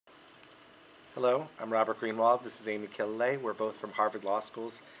Hello, I'm Robert Greenwald. This is Amy Killalay. We're both from Harvard Law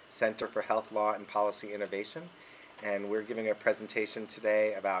School's Center for Health Law and Policy Innovation, and we're giving a presentation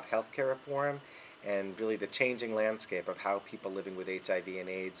today about healthcare reform and really the changing landscape of how people living with HIV and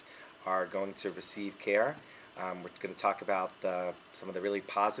AIDS are going to receive care. We're going to talk about some of the really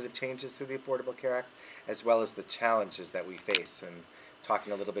positive changes through the Affordable Care Act, as well as the challenges that we face, and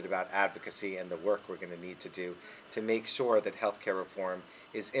talking a little bit about advocacy and the work we're going to need to do to make sure that healthcare reform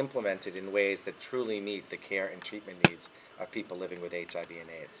is implemented in ways that truly meet the care and treatment needs of people living with HIV and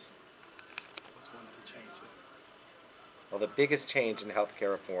AIDS. What's one of the changes? Well, the biggest change in healthcare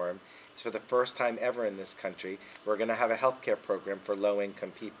reform is for the first time ever in this country, we're going to have a healthcare program for low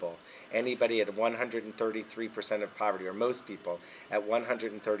income people. Anybody at 133% of poverty, or most people at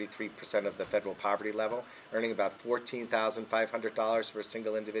 133% of the federal poverty level, earning about $14,500 for a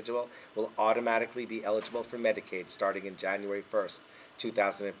single individual, will automatically be eligible for Medicaid starting in January 1st,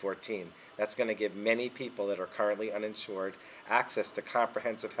 2014. That's going to give many people that are currently uninsured access to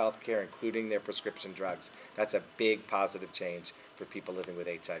comprehensive health care, including their prescription drugs. That's a big positive change for people living with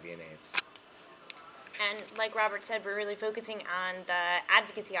HIV and AIDS. And like Robert said, we're really focusing on the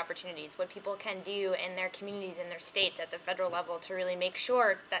advocacy opportunities, what people can do in their communities, in their states, at the federal level to really make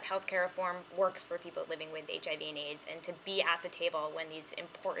sure that healthcare reform works for people living with HIV and AIDS and to be at the table when these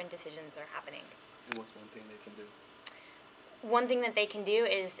important decisions are happening. And what's one thing they can do? One thing that they can do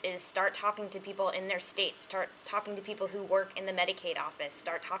is start talking to people in their states, start talking to people who work in the Medicaid office,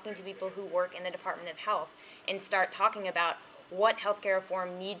 start talking to people who work in the Department of Health, and start talking about what healthcare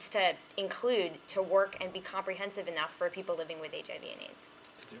reform needs to include to work and be comprehensive enough for people living with HIV and AIDS.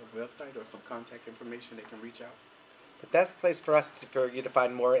 Is there a website or some contact information they can reach out? The best place for you to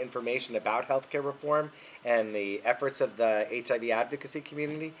find more information about healthcare reform and the efforts of the HIV advocacy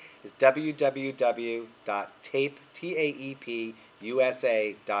community is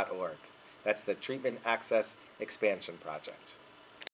www.tapepusa.org. That's the Treatment Access Expansion Project.